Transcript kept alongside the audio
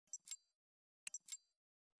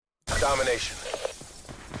domination.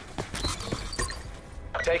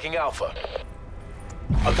 Taking Alpha.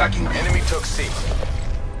 Attacking B. Enemy took C.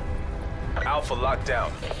 Alpha locked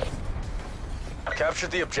down. Captured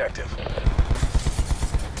the objective.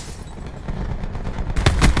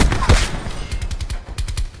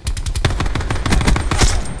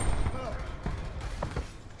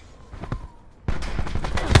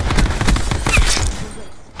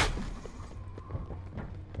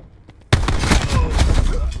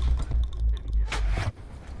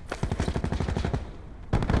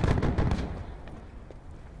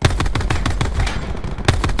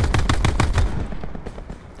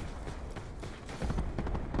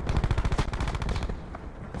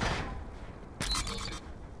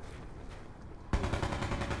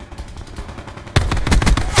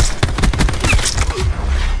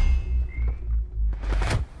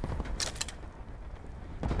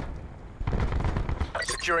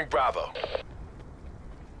 Securing Bravo.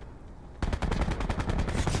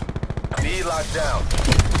 B locked down.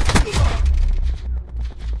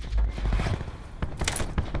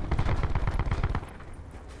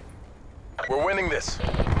 We're winning this.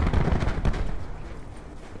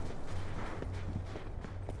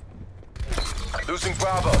 Losing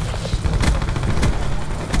Bravo.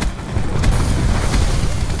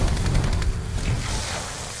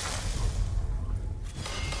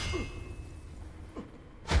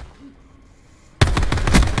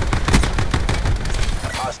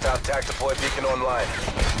 Hostile TAC deploy beacon online.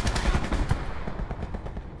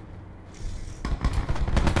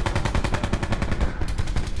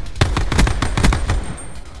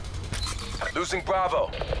 Losing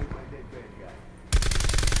Bravo.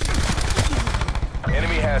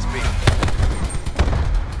 Enemy has B.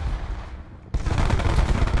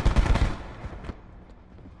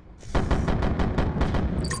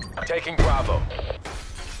 Taking Bravo.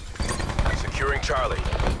 Securing Charlie.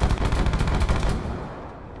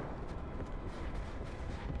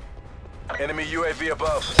 Enemy UAV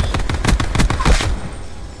above.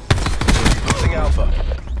 Losing Alpha.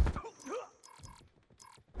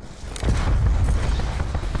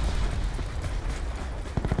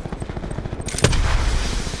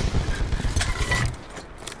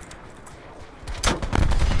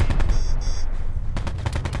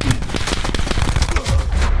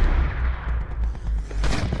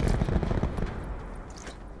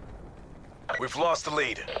 We've lost the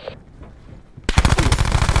lead.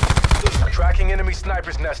 Tracking enemy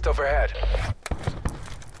sniper's nest overhead.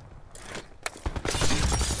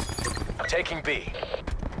 Taking B.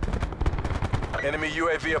 Enemy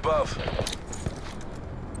UAV above.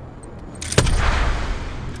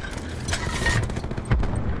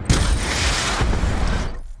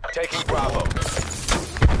 Taking Bravo.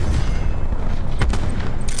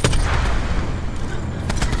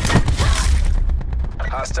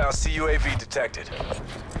 Hostile CUAV detected.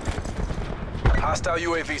 Hostile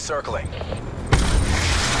UAV circling.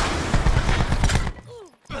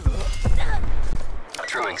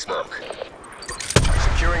 Throwing smoke.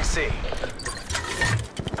 Securing C.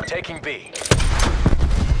 Taking B.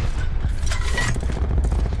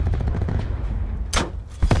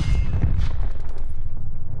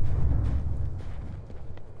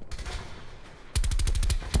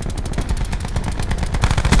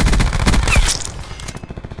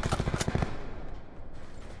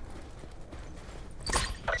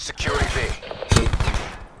 Securing B.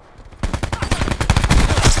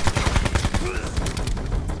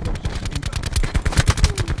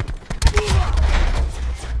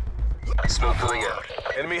 Smoke going out.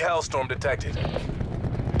 Enemy Hellstorm detected.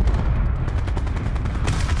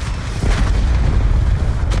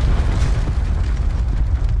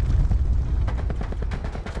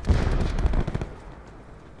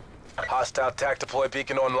 Hostile TAC deploy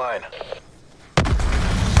beacon online.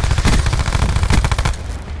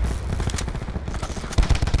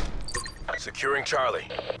 Securing Charlie.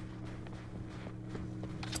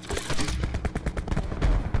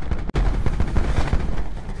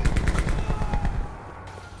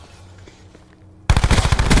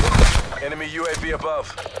 Enemy UAV above.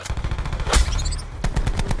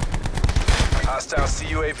 Hostile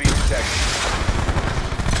CUAV detected.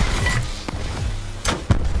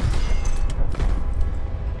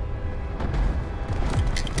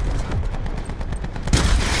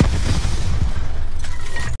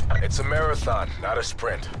 It's a marathon, not a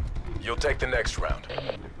sprint. You'll take the next round.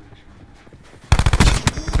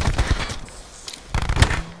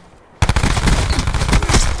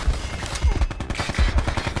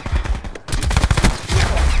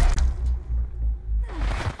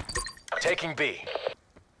 Taking B.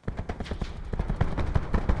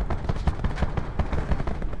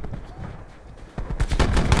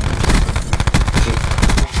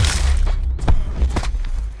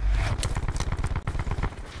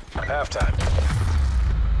 halftime.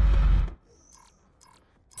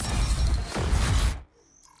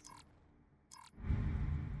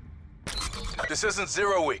 This isn't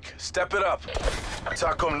 0 week. Step it up.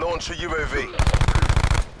 TACOM, launch a UAV.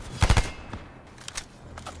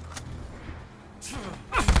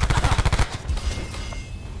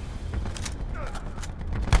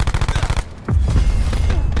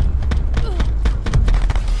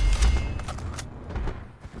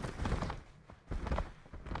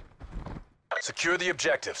 Secure the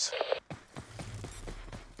objectives.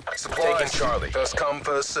 Supplies. Taking Charlie. First come,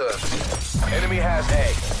 first serve. Enemy has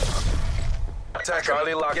A. Attack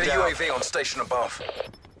Charlie locked Get a down. UAV on station above.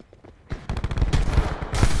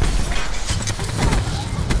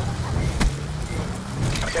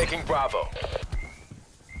 Taking Bravo.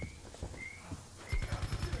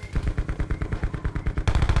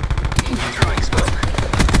 Throwing smoke.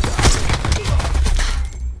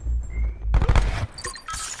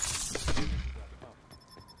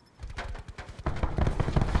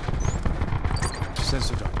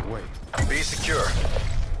 Sensor done. Wait. Be secure.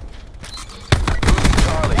 Losing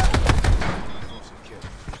Charlie.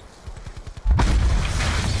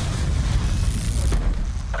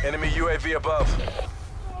 Enemy UAV above.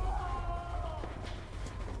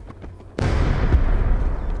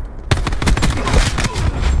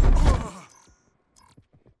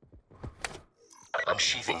 I'm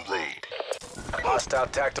sheathing blade. Hostile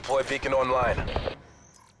TAC deploy beacon online.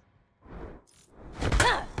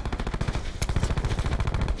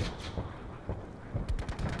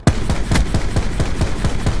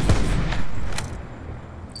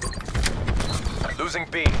 Losing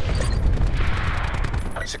B.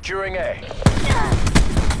 Securing A.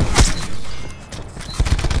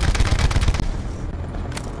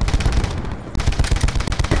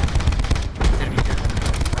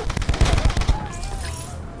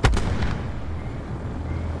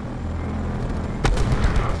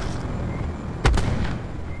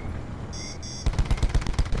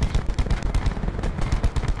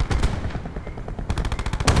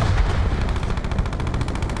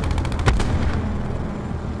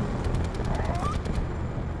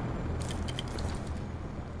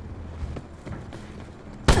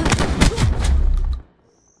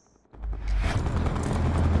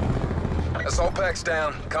 Assault pack's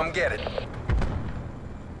down. Come get it.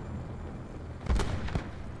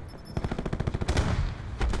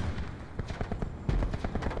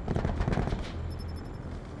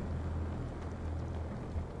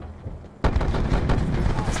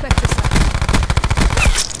 Spectre sight.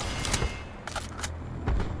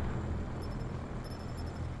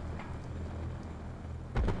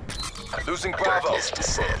 Losing Bravo. Darkness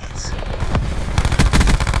descends.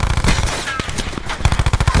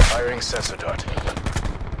 Firing sensor dart.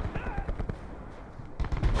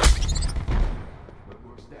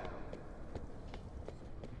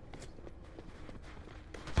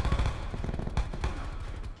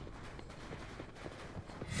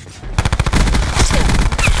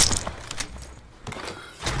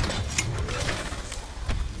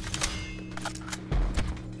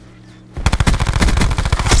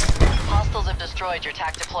 Hostiles have destroyed your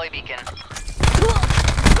TAC deploy beacon.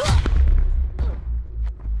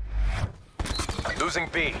 Losing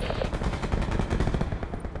B.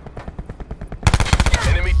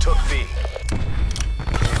 Enemy took B.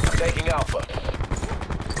 Taking Alpha.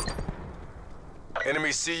 Enemy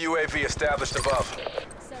CUAV established above.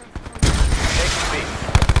 Taking B.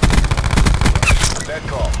 Net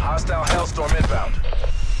call. Hostile Hellstorm inbound.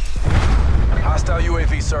 Hostile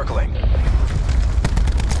UAV circling.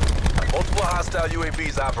 Multiple hostile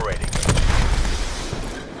UAVs operating.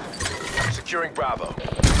 Securing Bravo.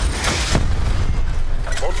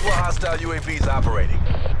 Multiple hostile UAVs operating.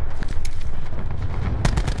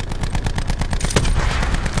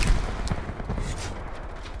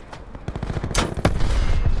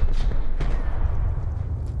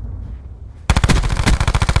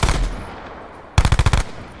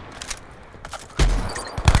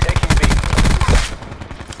 Taking B.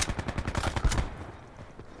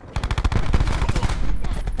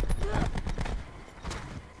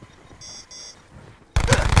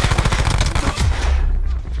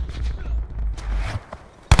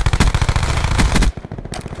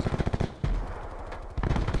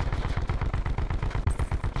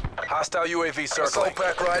 Hostile UAV circling. Assault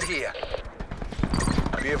pack right here.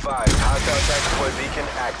 Be advised, hostile TAC deploy beacon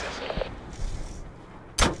active.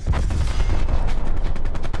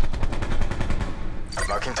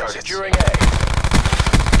 Marking targets. Securing A.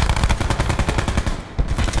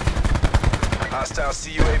 Hostile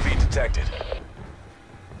CUAV detected.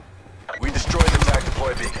 We destroyed the TAC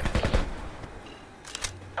deploy beacon.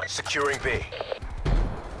 Securing B.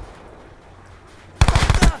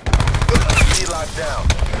 UAV locked down.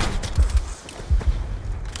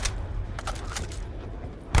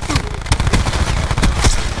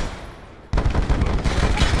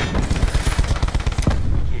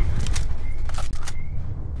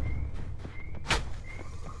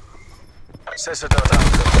 Sensor data.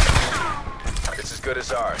 It's as good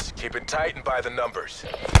as ours. Keep it tight and by the numbers.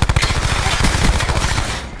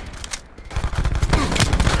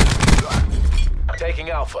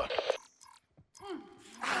 Taking Alpha.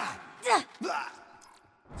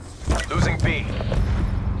 Losing B.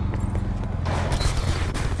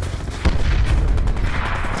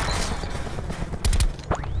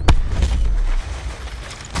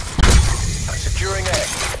 Securing A.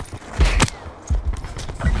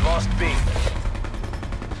 Lost B.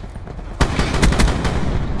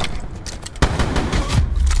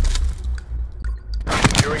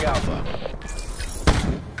 Securing Alpha.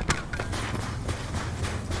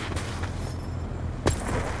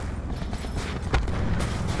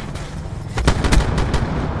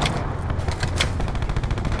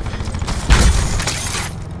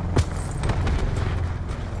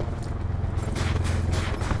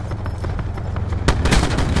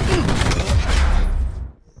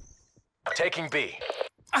 Taking B.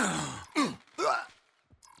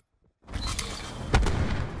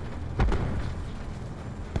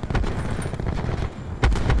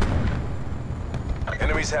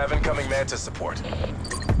 Enemies have incoming Mantis support.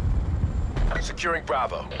 Securing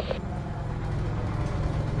Bravo.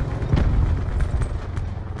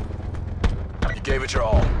 You gave it your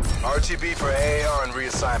all. RTB for AAR and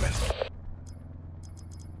reassignment.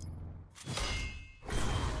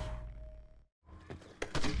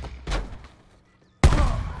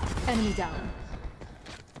 Enemy down.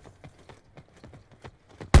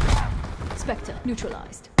 Spectre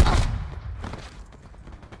neutralized.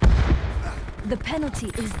 The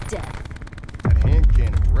penalty is death. That hand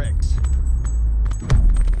cannon wrecks.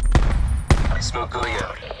 Smoke going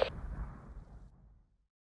out.